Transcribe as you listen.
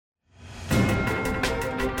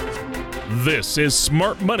This is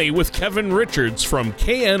Smart Money with Kevin Richards from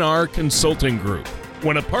KNR Consulting Group.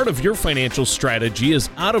 When a part of your financial strategy is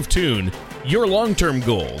out of tune, your long-term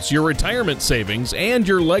goals, your retirement savings, and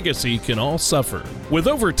your legacy can all suffer. With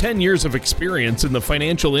over 10 years of experience in the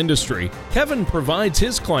financial industry, Kevin provides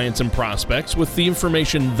his clients and prospects with the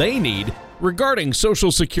information they need regarding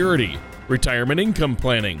Social Security, retirement income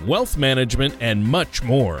planning, wealth management, and much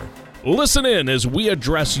more. Listen in as we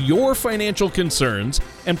address your financial concerns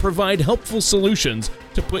and provide helpful solutions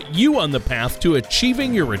to put you on the path to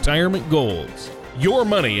achieving your retirement goals. Your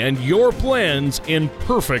money and your plans in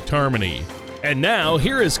perfect harmony. And now,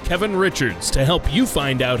 here is Kevin Richards to help you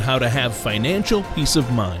find out how to have financial peace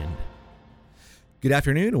of mind. Good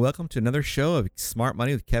afternoon and welcome to another show of Smart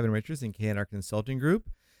Money with Kevin Richards and KNR Consulting Group.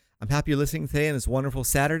 I'm happy you're listening today on this wonderful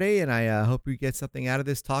Saturday, and I hope you get something out of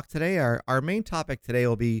this talk today. Our main topic today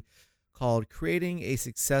will be called Creating a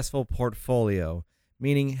Successful Portfolio,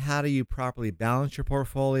 meaning how do you properly balance your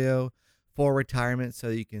portfolio for retirement so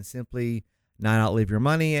that you can simply not outlive your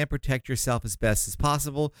money and protect yourself as best as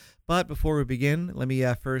possible. But before we begin, let me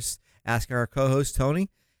first ask our co-host,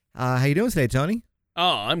 Tony. How you doing today, Tony?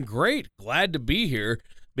 Oh, I'm great. Glad to be here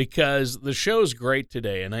because the show's great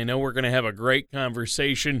today, and I know we're going to have a great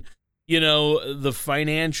conversation. You know, the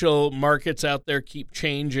financial markets out there keep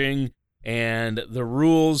changing, and the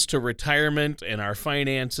rules to retirement and our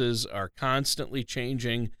finances are constantly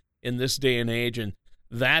changing in this day and age, and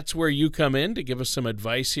that's where you come in to give us some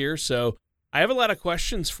advice here. So I have a lot of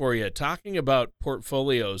questions for you. Talking about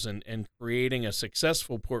portfolios and creating a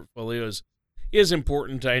successful portfolio is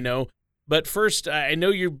important, I know. But first, I know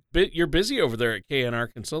you're busy over there at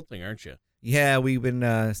KNR Consulting, aren't you? Yeah, we've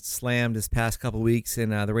been slammed this past couple of weeks,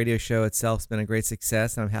 and the radio show itself has been a great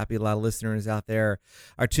success. And I'm happy a lot of listeners out there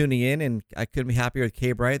are tuning in, and I couldn't be happier with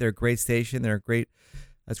K-Bright. They're a great station. They're great.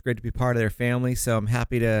 It's great to be part of their family. So I'm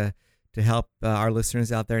happy to help our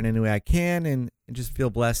listeners out there in any way I can, and just feel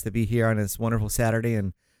blessed to be here on this wonderful Saturday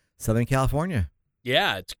in Southern California.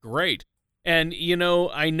 Yeah, it's great. And, you know,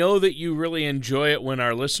 I know that you really enjoy it when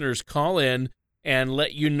our listeners call in and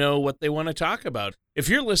let you know what they want to talk about. If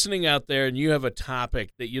you're listening out there and you have a topic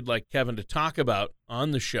that you'd like Kevin to talk about on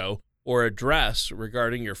the show or address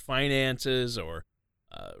regarding your finances or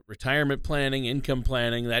retirement planning, income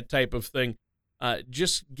planning, that type of thing,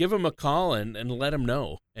 just give him a call and let him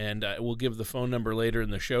know. And we'll give the phone number later in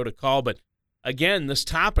the show to call. But again, this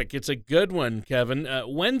topic, it's a good one, Kevin.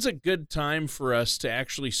 When's a good time for us to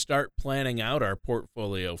actually start planning out our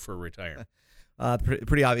portfolio for retirement?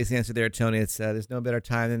 Pretty obvious answer there, Tony. It's there's no better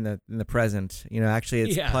time than the present. You know, actually,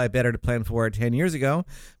 it's probably better to plan for it 10 years ago,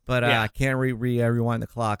 but I can't rewind the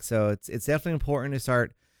clock. So it's definitely important to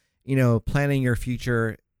start, planning your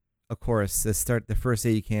future. Of course, to start the first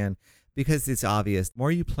day you can, because it's obvious. The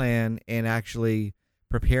more you plan and actually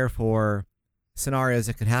prepare for scenarios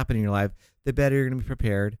that could happen in your life, the better you're going to be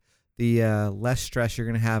prepared. The less stress you're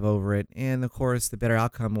going to have over it, and of course, the better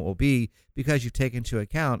outcome it will be because you take into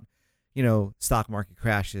account stock market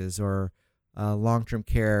crashes or long-term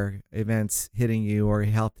care events hitting you or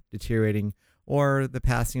health deteriorating or the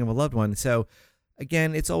passing of a loved one. So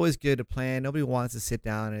again, it's always good to plan. Nobody wants to sit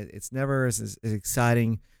down. It's never as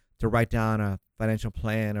exciting to write down a financial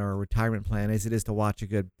plan or a retirement plan as it is to watch a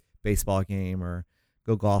good baseball game or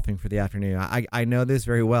go golfing for the afternoon. I know this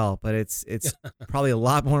very well, but it's probably a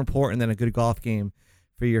lot more important than a good golf game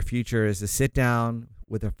for your future is to sit down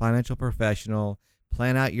with a financial professional,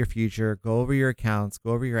 plan out your future, go over your accounts,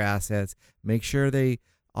 go over your assets, make sure they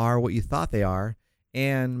are what you thought they are,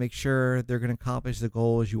 and make sure they're going to accomplish the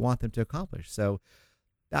goals you want them to accomplish. So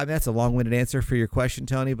that's a long-winded answer for your question,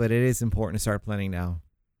 Tony, but it is important to start planning now.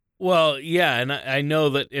 Well, yeah, and I know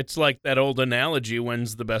that it's like that old analogy,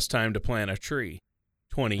 when's the best time to plant a tree?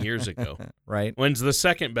 20 years ago. Right. When's the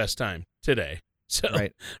second best time? Today. So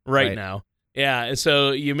right now. Yeah,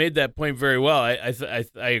 so you made that point very well. I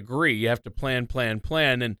agree. You have to plan.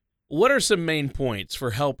 And what are some main points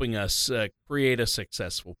for helping us create a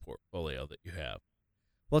successful portfolio that you have?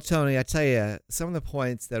 Well, Tony, I tell you, some of the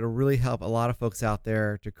points that will really help a lot of folks out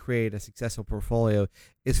there to create a successful portfolio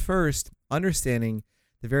is first, understanding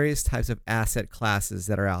the various types of asset classes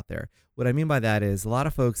that are out there. What I mean by that is a lot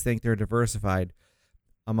of folks think they're diversified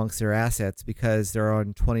amongst their assets because they're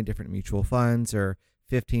on 20 different mutual funds or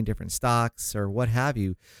 15 different stocks or what have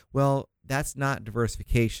you. Well, that's not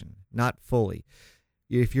diversification, not fully.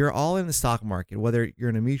 If you're all in the stock market, whether you're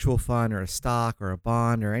in a mutual fund or a stock or a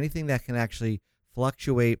bond or anything that can actually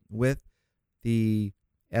fluctuate with the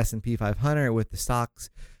S&P 500, with the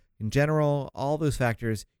stocks in general, all those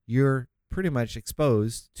factors, you're pretty much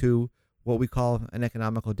exposed to what we call an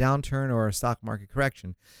economical downturn or a stock market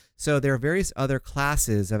correction. So there are various other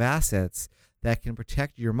classes of assets that can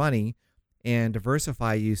protect your money and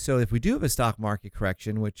diversify you. So if we do have a stock market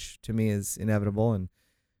correction, which to me is inevitable and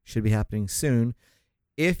should be happening soon,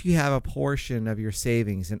 if you have a portion of your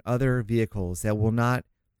savings in other vehicles that will not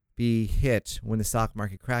be hit when the stock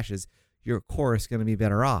market crashes, you're of course going to be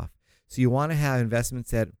better off. So you want to have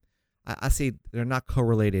investments that I say they're not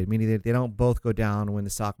correlated, meaning that they don't both go down when the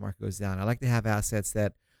stock market goes down. I like to have assets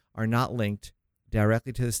that are not linked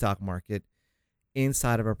directly to the stock market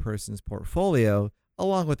inside of a person's portfolio,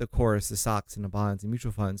 along with, of course, the stocks and the bonds and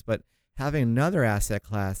mutual funds. But having another asset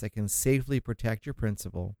class that can safely protect your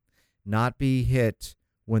principal, not be hit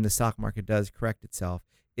when the stock market does correct itself,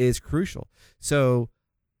 is crucial. So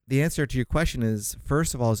the answer to your question is,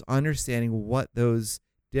 first of all, is understanding what those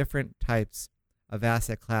different types of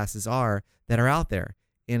asset classes are that are out there.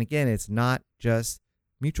 And again, it's not just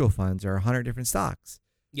mutual funds or 100 different stocks.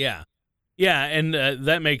 Yeah. Yeah, and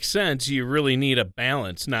that makes sense. You really need a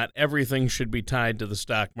balance. Not everything should be tied to the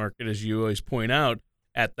stock market, as you always point out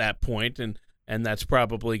at that point, and that's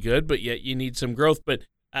probably good, but yet you need some growth. But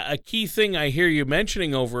a key thing I hear you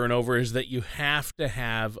mentioning over and over is that you have to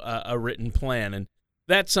have a written plan, and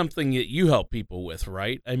that's something that you help people with,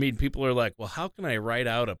 right? I mean, people are like, well, how can I write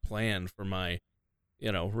out a plan for my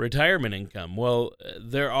retirement income? Well,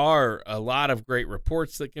 there are a lot of great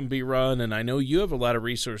reports that can be run, and I know you have a lot of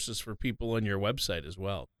resources for people on your website as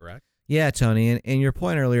well, correct? Yeah, Tony, and your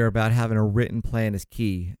point earlier about having a written plan is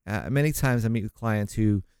key. Many times I meet with clients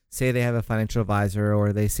who say they have a financial advisor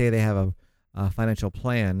or they say they have a financial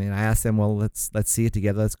plan, and I ask them, well, let's see it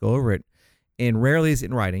together, let's go over it. And rarely is it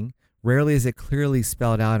in writing, rarely is it clearly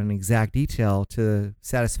spelled out in exact detail to the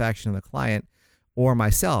satisfaction of the client or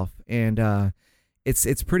myself. And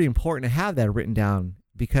it's pretty important to have that written down,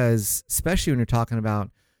 because especially when you're talking about,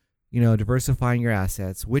 diversifying your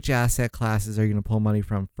assets, which asset classes are you going to pull money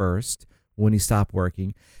from first when you stop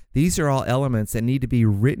working? These are all elements that need to be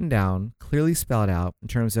written down, clearly spelled out in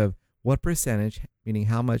terms of what percentage, meaning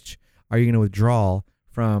how much are you going to withdraw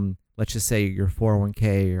from, let's just say, your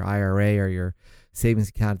 401k, your IRA, or your savings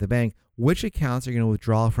account at the bank. Which accounts are you going to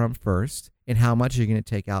withdraw from first, and how much are you going to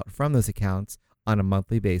take out from those accounts on a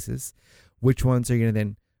monthly basis? Which ones are you going to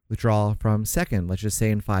then withdraw from second, let's just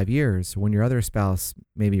say in 5 years when your other spouse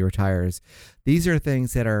maybe retires? These are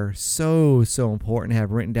things that are so important to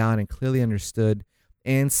have written down and clearly understood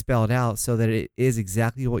and spelled out so that it is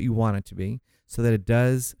exactly what you want it to be, so that it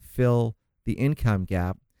does fill the income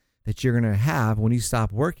gap that you're going to have when you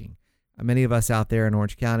stop working. Many of us out there in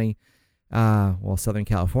Orange County, Southern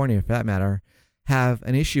California for that matter, have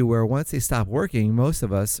an issue where once they stop working, most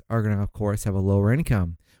of us are going to, of course, have a lower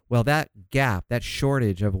income. Well, that gap, that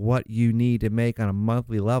shortage of what you need to make on a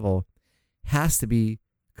monthly level has to be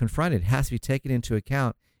confronted, has to be taken into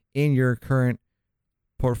account in your current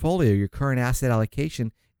portfolio, your current asset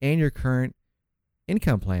allocation, and your current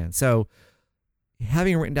income plan. So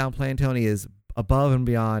having a written down plan, Tony, is above and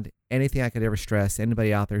beyond anything I could ever stress to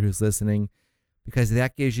anybody out there who's listening, because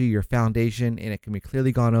that gives you your foundation, and it can be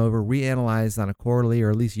clearly gone over, reanalyzed on a quarterly or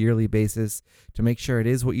at least yearly basis to make sure it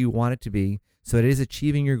is what you want it to be, so it is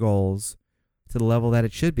achieving your goals to the level that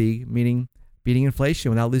it should be, meaning beating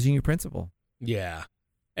inflation without losing your principal. Yeah.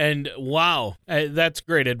 And wow, that's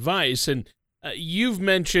great advice. And you've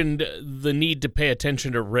mentioned the need to pay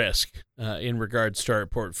attention to risk in regards to our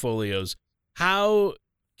portfolios. How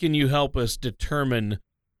can you help us determine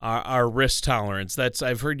our risk tolerance?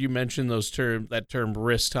 I've heard you mention that term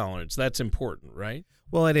risk tolerance. That's important, right?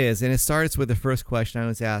 Well, it is. And it starts with the first question I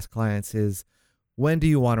always ask clients is, when do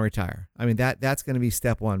you want to retire? I mean, that's going to be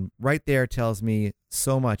step one. Right there tells me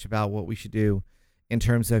so much about what we should do in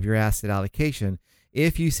terms of your asset allocation.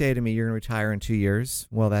 If you say to me you're going to retire in 2 years,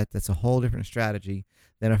 well, that's a whole different strategy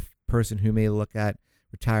than a person who may look at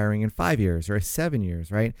retiring in 5 years or 7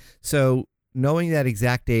 years, right? So knowing that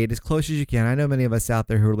exact date as close as you can. I know many of us out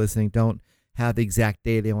there who are listening don't have the exact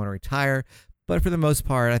day they want to retire, but for the most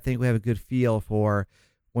part, I think we have a good feel for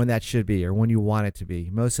when that should be or when you want it to be.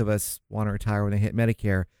 Most of us want to retire when they hit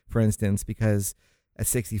Medicare, for instance, because at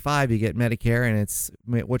 65 you get Medicare, and it's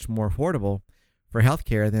much more affordable for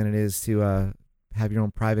healthcare than it is to have your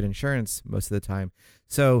own private insurance most of the time.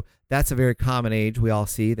 So that's a very common age we all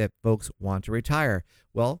see that folks want to retire.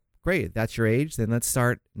 Well, great, that's your age. Then let's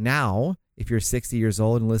start now. If you're 60 years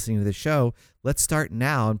old and listening to the show, let's start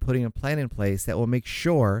now and putting a plan in place that will make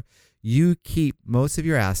sure you keep most of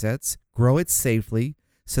your assets, grow it safely,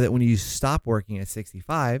 so that when you stop working at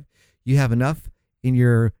 65, you have enough in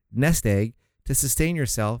your nest egg to sustain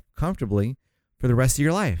yourself comfortably for the rest of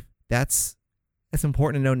your life. That's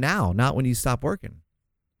important to know now, not when you stop working.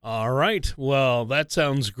 All right. Well, that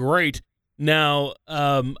sounds great. Now,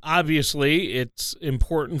 obviously, it's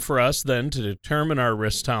important for us then to determine our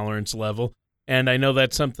risk tolerance level. And I know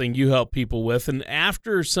that's something you help people with. And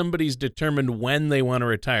after somebody's determined when they want to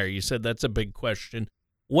retire, you said that's a big question.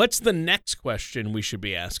 What's the next question we should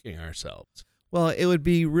be asking ourselves? Well, it would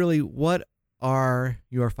be really, what are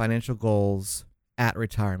your financial goals at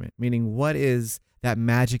retirement? Meaning, what is that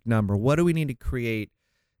magic number? What do we need to create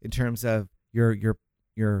in terms of your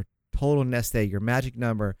total nest egg, your magic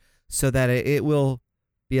number, so that it will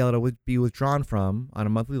be able to be withdrawn from on a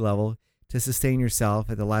monthly level to sustain yourself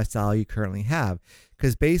at the lifestyle you currently have?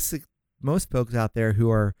 Because most folks out there who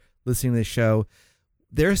are listening to this show,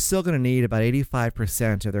 they're still going to need about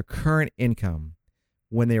 85% of their current income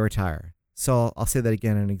when they retire. So I'll say that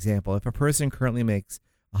again in an example. If a person currently makes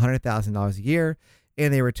 $100,000 a year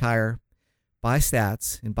and they retire, by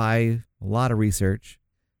stats and by a lot of research,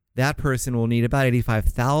 that person will need about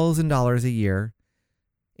 $85,000 a year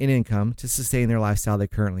in income to sustain their lifestyle they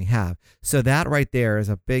currently have. So that right there is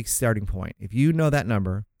a big starting point. If you know that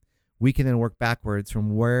number, we can then work backwards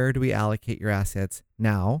from where do we allocate your assets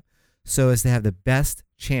now so as to have the best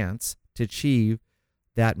chance to achieve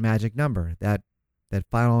that magic number, that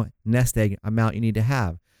final nest egg amount you need to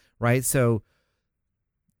have, right? So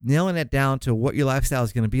nailing it down to what your lifestyle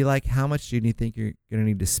is going to be like, how much do you think you're going to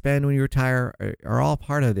need to spend when you retire, are all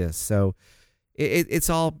part of this. So these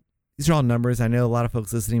are all numbers. I know a lot of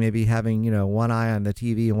folks listening may be having, one eye on the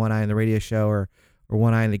TV and one eye on the radio show or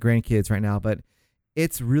one eye on the grandkids right now, but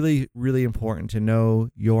it's really, really important to know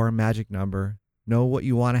your magic number, know what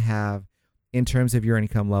you want to have in terms of your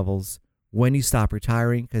income levels when you stop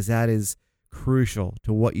retiring, because that is crucial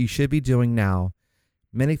to what you should be doing now.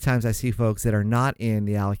 Many times I see folks that are not in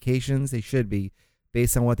the allocations they should be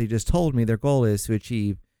based on what they just told me their goal is to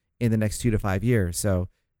achieve in the next 2 to 5 years. So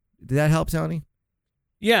did that help, Tony?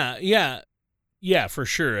 Yeah, for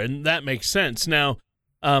sure. And that makes sense. Now,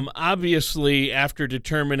 obviously, after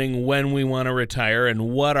determining when we want to retire and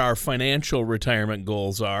what our financial retirement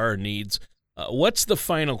goals are or needs, what's the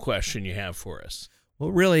final question you have for us?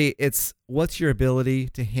 Well, really, it's what's your ability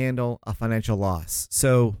to handle a financial loss?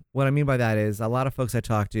 So what I mean by that is a lot of folks I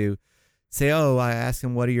talk to say, I ask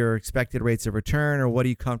them, what are your expected rates of return, or what are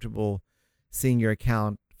you comfortable seeing your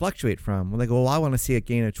account fluctuate from? Well, they go, I want to see a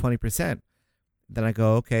gain of 20%. Then I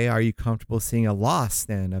go, okay, are you comfortable seeing a loss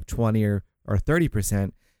then of 20 or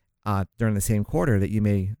 30% during the same quarter that you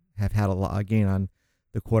may have had a gain on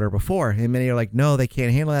the quarter before? And many are like, no, they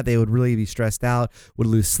can't handle that. They would really be stressed out, would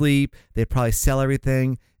lose sleep. They'd probably sell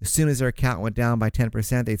everything. As soon as their account went down by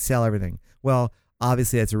 10%, they'd sell everything. Well,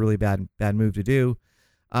 obviously that's a really bad move to do.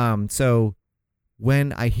 So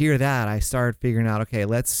when I hear that, I start figuring out, okay,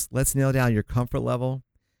 let's nail down your comfort level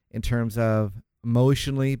in terms of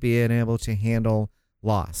emotionally being able to handle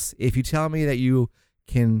loss. If you tell me that you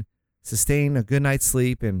can sustain a good night's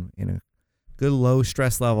sleep and in a good low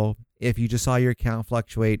stress level, if you just saw your account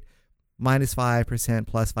fluctuate -5%,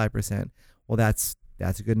 +5%, well, that's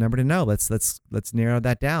a good number to know. Let's narrow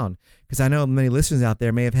that down, because I know many listeners out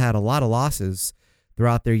there may have had a lot of losses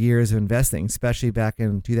throughout their years of investing, especially back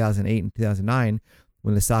in 2008 and 2009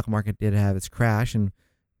 when the stock market did have its crash, and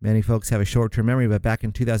many folks have a short-term memory, but back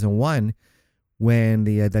in 2001 when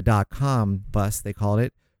the dot-com bust, they called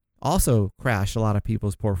it, also crashed a lot of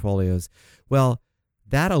people's portfolios. Well,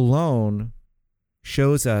 that alone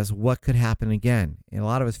shows us what could happen again. And a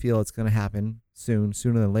lot of us feel it's going to happen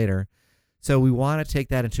sooner than later. So we want to take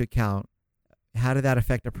that into account. How did that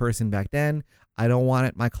affect a person back then? I don't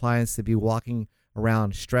want my clients to be walking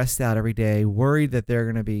around stressed out every day, worried that they're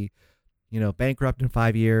going to be, bankrupt in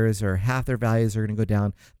 5 years or half their values are going to go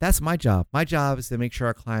down. That's my job. My job is to make sure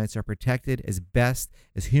our clients are protected as best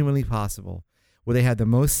as humanly possible, where they have the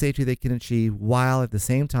most safety they can achieve while at the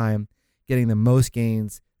same time getting the most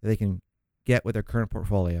gains that they can get with their current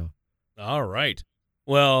portfolio. All right.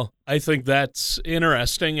 Well, I think that's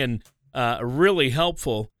interesting and really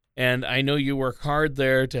helpful. And I know you work hard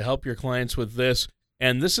there to help your clients with this.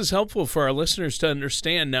 And this is helpful for our listeners to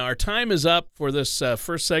understand. Now, our time is up for this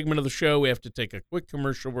first segment of the show. We have to take a quick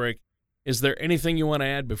commercial break. Is there anything you want to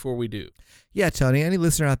add before we do? Yeah, Tony, any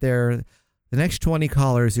listener out there, the next 20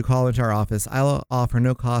 callers who call into our office, I'll offer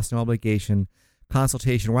no cost, no obligation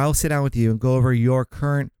consultation where I'll sit down with you and go over your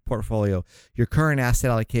current portfolio, your current asset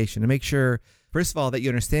allocation, to make sure, first of all, that you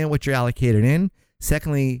understand what you're allocated in.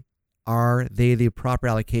 Secondly, are they the proper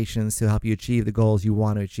allocations to help you achieve the goals you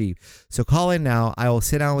want to achieve? So call in now. I will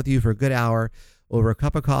sit down with you for a good hour over a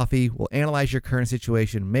cup of coffee. We'll analyze your current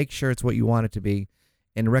situation, make sure it's what you want it to be,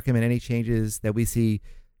 and recommend any changes that we see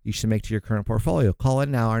you should make to your current portfolio. Call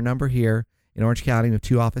in now. Our number here in Orange County, we have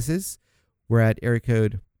 2 offices. We're at area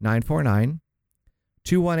code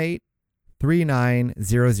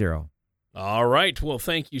 949-218-3900. All right. Well,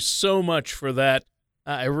 thank you so much for that.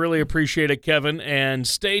 I really appreciate it, Kevin. And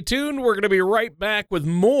stay tuned. We're going to be right back with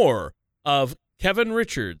more of Kevin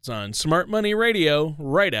Richards on Smart Money Radio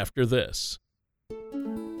right after this.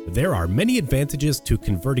 There are many advantages to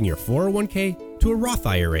converting your 401k to a Roth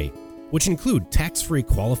IRA, which include tax-free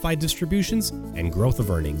qualified distributions and growth of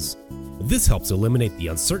earnings. This helps eliminate the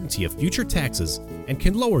uncertainty of future taxes and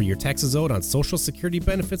can lower your taxes owed on Social Security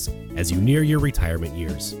benefits as you near your retirement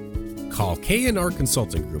years. Call K&R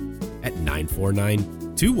Consulting Group at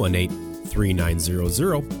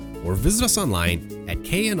 949-218-3900 or visit us online at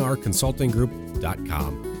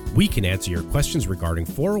knrconsultinggroup.com. We can answer your questions regarding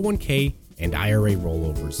 401k and IRA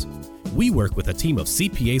rollovers. We work with a team of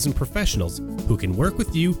CPAs and professionals who can work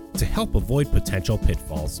with you to help avoid potential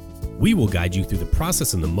pitfalls. We will guide you through the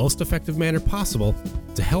process in the most effective manner possible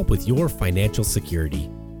to help with your financial security.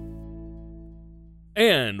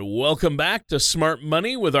 And welcome back to Smart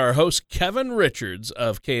Money with our host, Kevin Richards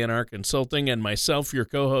of K&R Consulting, and myself, your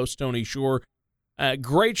co-host, Tony Shore.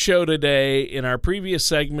 Great show today. In our previous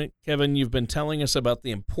segment, Kevin, you've been telling us about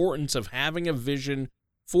the importance of having a vision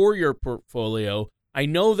for your portfolio. I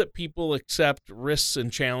know that people accept risks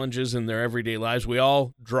and challenges in their everyday lives. We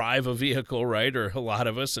all drive a vehicle, right? Or a lot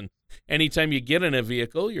of us. And anytime you get in a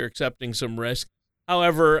vehicle, you're accepting some risk.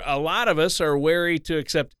 However, a lot of us are wary to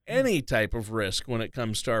accept any type of risk when it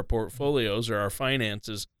comes to our portfolios or our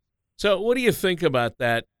finances. So what do you think about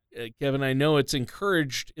that, Kevin? I know it's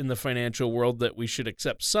encouraged in the financial world that we should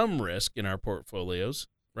accept some risk in our portfolios,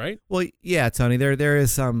 right? Well, yeah, Tony, there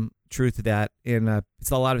is some truth to that. And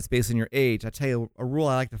it's a lot of it's based on your age. I tell you, a rule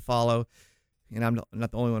I like to follow, and I'm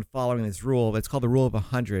not the only one following this rule, but it's called the rule of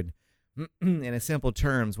 100. In simple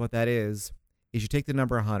terms, what that is you take the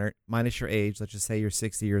number 100 minus your age. Let's just say you're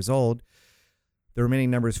 60 years old. The remaining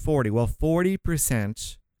number is 40. Well,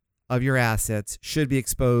 40% of your assets should be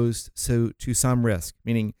exposed to some risk,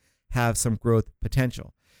 meaning have some growth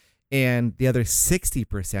potential. And the other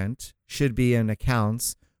 60% should be in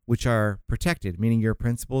accounts which are protected, meaning your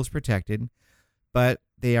principal is protected, but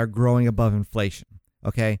they are growing above inflation.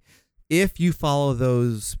 Okay? If you follow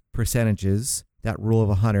those percentages, that rule of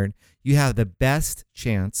 100, you have the best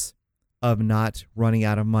chance of not running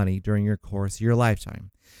out of money during your course of your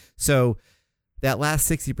lifetime. So that last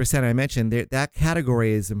 60% I mentioned, that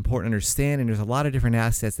category is important to understand, and there's a lot of different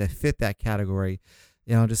assets that fit that category.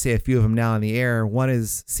 I'll just say a few of them now in the air. One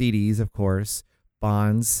is CDs, of course,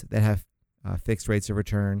 bonds that have fixed rates of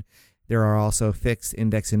return. There are also fixed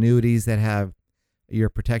index annuities that have your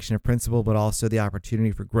protection of principal, but also the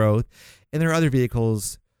opportunity for growth. And there are other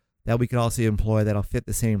vehicles that we could also employ that'll fit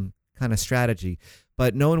the same kind of strategy.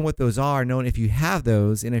 But knowing what those are, knowing if you have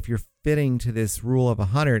those, and if you're fitting to this rule of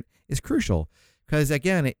 100 is crucial. Because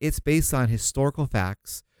again, it's based on historical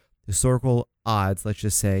facts, historical odds, let's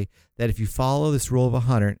just say, that if you follow this rule of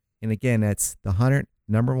 100, and again, that's the 100,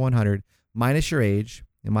 number 100, minus your age.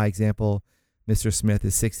 In my example, Mr. Smith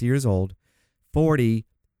is 60 years old. 40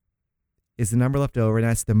 is the number left over, and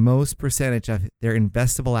that's the most percentage of their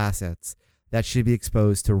investable assets that should be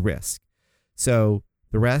exposed to risk. So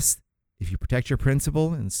the rest, if you protect your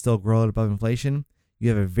principal and still grow it above inflation, you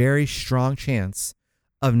have a very strong chance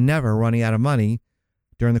of never running out of money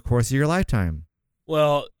during the course of your lifetime.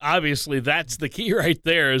 Well, obviously, that's the key right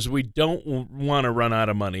there, is we don't want to run out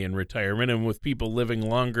of money in retirement. And with people living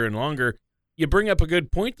longer and longer, you bring up a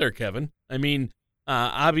good point there, Kevin. I mean,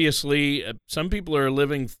 obviously, some people are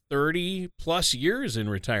living 30-plus years in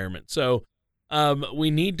retirement. So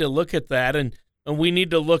we need to look at that, and we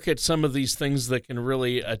need to look at some of these things that can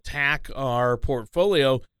really attack our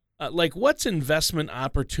portfolio. Like, what's investment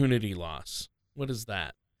opportunity loss? What is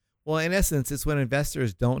that? Well, in essence, it's when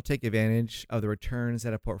investors don't take advantage of the returns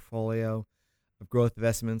that a portfolio of growth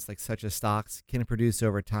investments, like such as stocks, can produce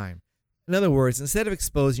over time. In other words, instead of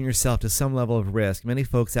exposing yourself to some level of risk, many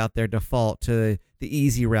folks out there default to the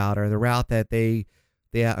easy route, or the route that they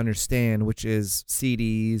understand, which is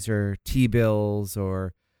CDs or T-bills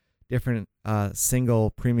or different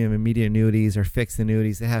single premium immediate annuities or fixed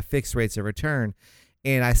annuities that have fixed rates of return.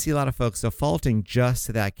 And I see a lot of folks defaulting just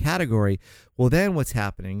to that category. Well, then what's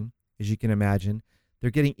happening, as you can imagine, they're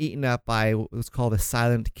getting eaten up by what's called a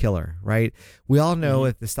silent killer, right? We all know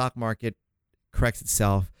if the stock market corrects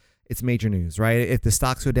itself, it's major news, right? If the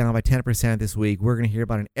stocks go down by 10% this week, we're going to hear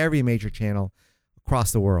about it in every major channel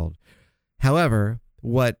across the world. However,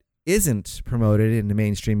 what isn't promoted in the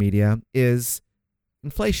mainstream media is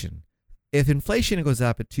inflation. If inflation goes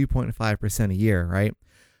up at 2.5% a year, right?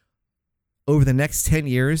 Over the next 10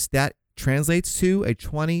 years, that translates to a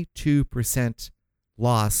 22%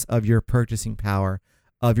 loss of your purchasing power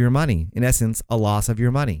of your money. In essence, a loss of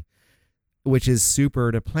your money, which is super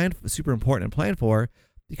important to plan for,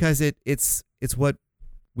 because it's what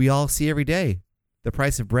we all see every day. The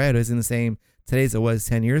price of bread isn't the same today as it was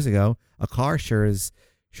 10 years ago. A car sure as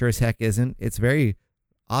heck isn't. It's very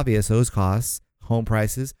obvious, those costs, home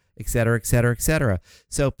prices, et cetera, et cetera, et cetera.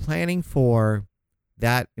 So planning for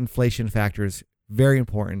that inflation factor is very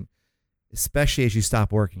important, especially as you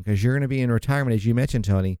stop working, because you're going to be in retirement, as you mentioned,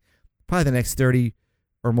 Tony, probably the next 30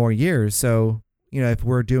 or more years. So, if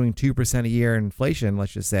we're doing 2% a year in inflation,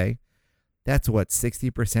 let's just say, that's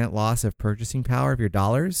 60% loss of purchasing power of your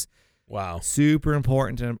dollars. Wow. Super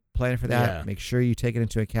important to plan for that. Yeah. Make sure you take it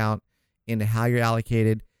into account into how you're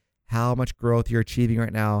allocated, how much growth you're achieving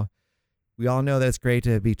right now. We all know that it's great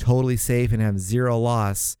to be totally safe and have zero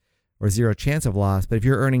loss or zero chance of loss. But if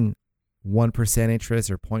you're earning 1%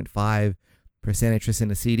 interest or 0.5% interest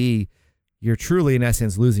in a CD, you're truly, in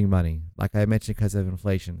essence, losing money, like I mentioned, because of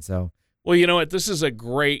inflation. So, well, you know what? This is a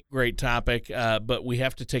great topic, but we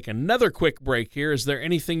have to take another quick break here. Is there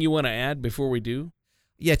anything you want to add before we do?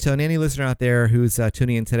 Yeah, Tony, any listener out there who's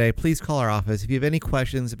tuning in today, please call our office. If you have any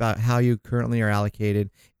questions about how you currently are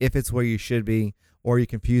allocated, if it's where you should be, or you're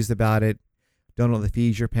confused about it, don't know the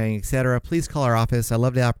fees you're paying, etc., please call our office. I'd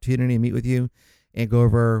love the opportunity to meet with you and go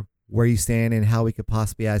over where you stand and how we could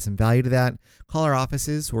possibly add some value to that. Call our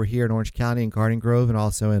offices. We're here in Orange County and Garden Grove, and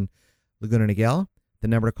also in Laguna Niguel. The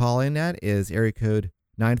number to call in at is area code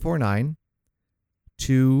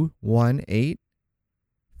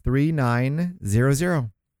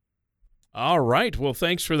 949-218-3900. All right. Well,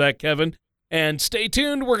 thanks for that, Kevin. And stay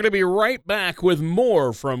tuned. We're going to be right back with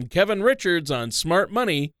more from Kevin Richards on Smart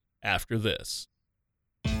Money after this.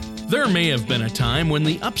 There may have been a time when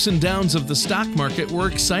the ups and downs of the stock market were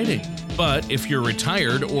exciting. But if you're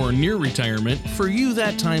retired or near retirement, for you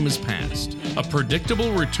that time is past. A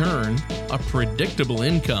predictable return, a predictable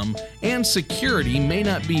income, and security may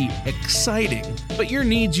not be exciting, but your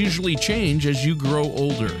needs usually change as you grow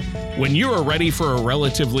older. When you are ready for a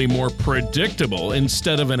relatively more predictable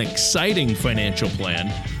instead of an exciting financial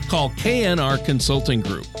plan, call KNR Consulting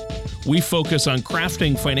Group. We focus on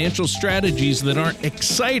crafting financial strategies that aren't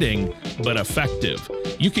exciting, but effective.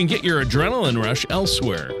 You can get your adrenaline rush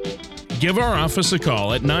elsewhere. Give our office a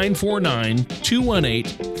call at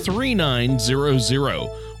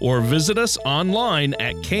 949-218-3900 or visit us online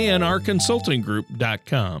at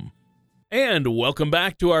knrconsultinggroup.com. And welcome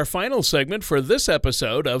back to our final segment for this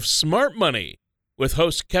episode of Smart Money with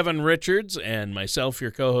host Kevin Richards and myself,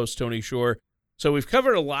 your co-host Tony Shore. So we've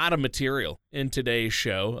covered a lot of material in today's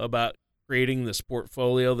show about creating this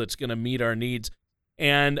portfolio that's going to meet our needs.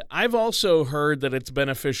 And I've also heard that it's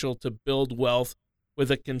beneficial to build wealth with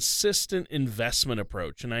a consistent investment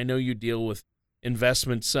approach. And I know you deal with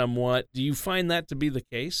investment somewhat. Do you find that to be the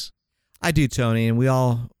case? I do, Tony. And we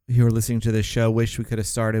all who are listening to this show wish we could have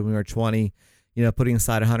started when we were 20, putting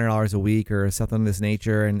aside $100 a week or something of this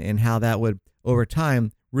nature, and how that would, over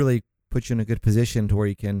time, really put you in a good position to where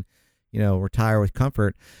you can, retire with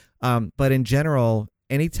comfort. But in general,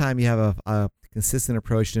 anytime you have a consistent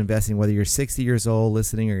approach to investing, whether you're 60 years old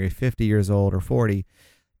listening or you're 50 years old or 40,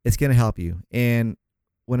 it's going to help you. And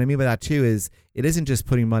what I mean by that too is it isn't just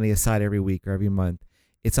putting money aside every week or every month.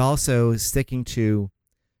 It's also sticking to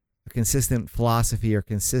a consistent philosophy or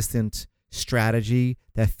consistent strategy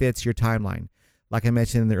that fits your timeline. Like I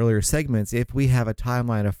mentioned in the earlier segments, if we have a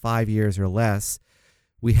timeline of 5 years or less,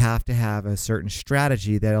 we have to have a certain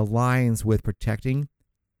strategy that aligns with protecting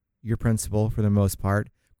your principal for the most part,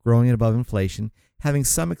 growing it above inflation, having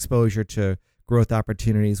some exposure to growth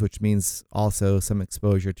opportunities, which means also some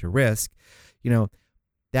exposure to risk.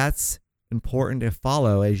 That's important to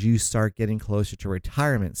follow as you start getting closer to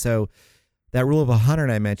retirement. So that rule of 100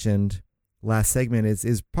 I mentioned last segment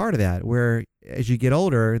is part of that, where as you get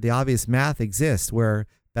older, the obvious math exists, where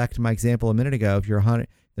back to my example a minute ago, if you're 100,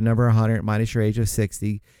 the number 100 minus your age of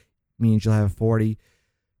 60 means you'll have 40.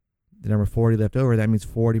 The number 40 left over, that means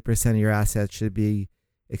 40% of your assets should be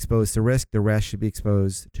exposed to risk. The rest should be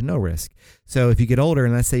exposed to no risk. So if you get older,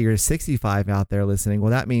 and let's say you're 65 out there listening,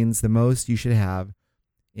 well, that means the most you should have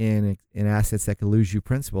in assets that could lose you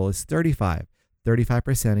principal is 35.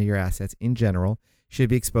 35% of your assets in general should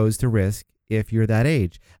be exposed to risk if you're that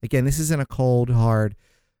age. Again, this isn't a cold, hard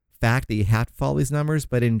fact that you have to follow these numbers,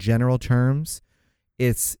 but in general terms,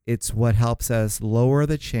 it's what helps us lower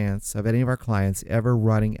the chance of any of our clients ever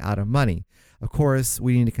running out of money. Of course,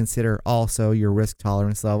 we need to consider also your risk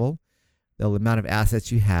tolerance level, the amount of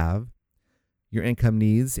assets you have, your income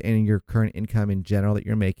needs, and your current income in general that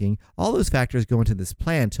you're making. All those factors go into this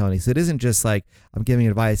plan, Tony. So it isn't just like I'm giving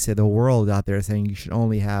advice to the world out there saying you should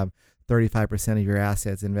only have 35% of your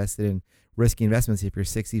assets invested in risky investments if you're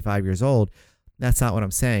 65 years old. That's not what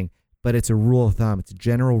I'm saying, but it's a rule of thumb. It's a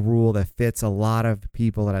general rule that fits a lot of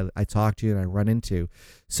people that I talk to and I run into.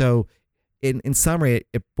 So in summary,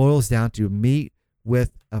 it boils down to meet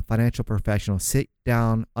with a financial professional, sit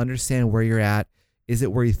down, understand where you're at. Is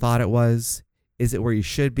it where you thought it was? Is it where you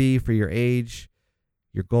should be for your age,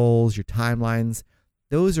 your goals, your timelines?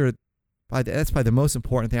 That's probably the most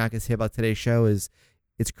important thing I can say about today's show is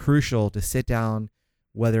it's crucial to sit down,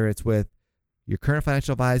 whether it's with your current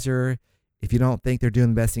financial advisor. If you don't think they're doing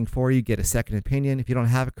the best thing for you, get a second opinion. If you don't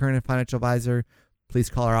have a current financial advisor, please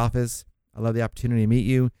call our office. I love the opportunity to meet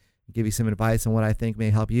you, give you some advice on what I think may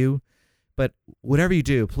help you. But whatever you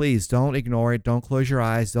do, please don't ignore it. Don't close your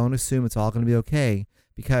eyes. Don't assume it's all going to be okay,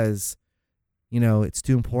 because, it's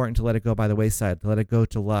too important to let it go by the wayside, to let it go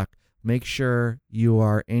to luck. Make sure you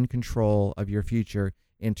are in control of your future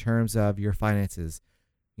in terms of your finances.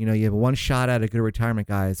 You have one shot at a good retirement,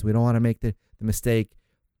 guys. We don't want to make the mistake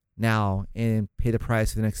now and pay the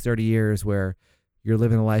price for the next 30 years where you're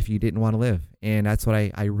living a life you didn't want to live. And that's what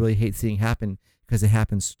I really hate seeing happen, because it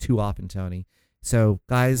happens too often, Tony. So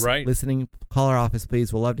guys, listening, call our office,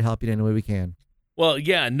 please. We'll love to help you in any way we can. Well,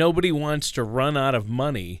 yeah, nobody wants to run out of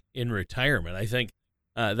money in retirement. I think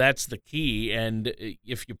that's the key. And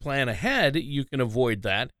if you plan ahead, you can avoid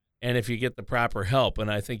that. And if you get the proper help,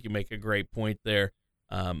 and I think you make a great point there.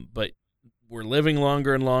 But we're living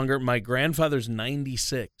longer and longer. My grandfather's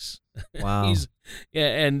 96. Wow.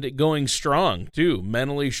 And going strong, too,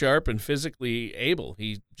 mentally sharp and physically able.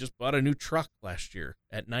 He just bought a new truck last year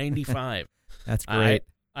at 95. That's great.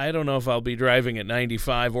 I don't know if I'll be driving at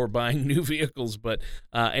 95 or buying new vehicles, but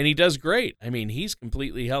and he does great. I mean, he's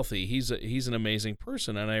completely healthy. He's an amazing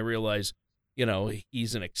person, and I realize,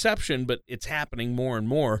 he's an exception, but it's happening more and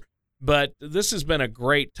more. But this has been a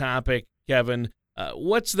great topic, Kevin.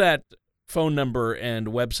 What's that phone number and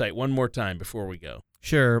website one more time before we go?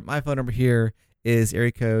 Sure. My phone number here is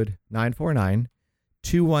area code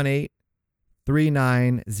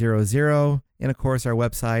 949-218-3900. And, of course, our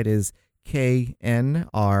website is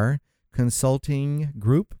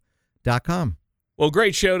knrconsultinggroup.com. Well,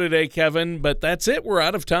 great show today, Kevin, but that's it. We're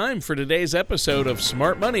out of time for today's episode of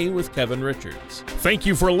Smart Money with Kevin Richards. Thank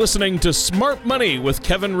you for listening to Smart Money with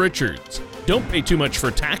Kevin Richards. Don't pay too much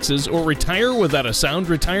for taxes or retire without a sound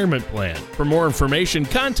retirement plan. For more information,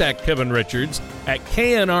 contact Kevin Richards at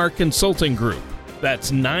KNR Consulting Group.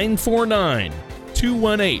 That's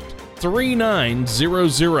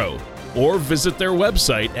 949-218-3900. Or visit their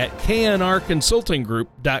website at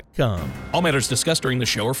knrconsultinggroup.com. All matters discussed during the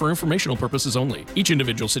show are for informational purposes only. Each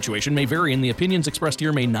individual situation may vary, and the opinions expressed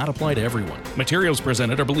here may not apply to everyone. Materials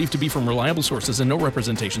presented are believed to be from reliable sources, and no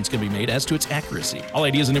representations can be made as to its accuracy. All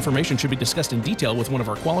ideas and information should be discussed in detail with one of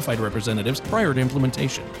our qualified representatives prior to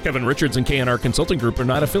implementation. Kevin Richards and KNR Consulting Group are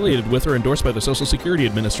not affiliated with or endorsed by the Social Security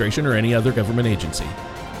Administration or any other government agency.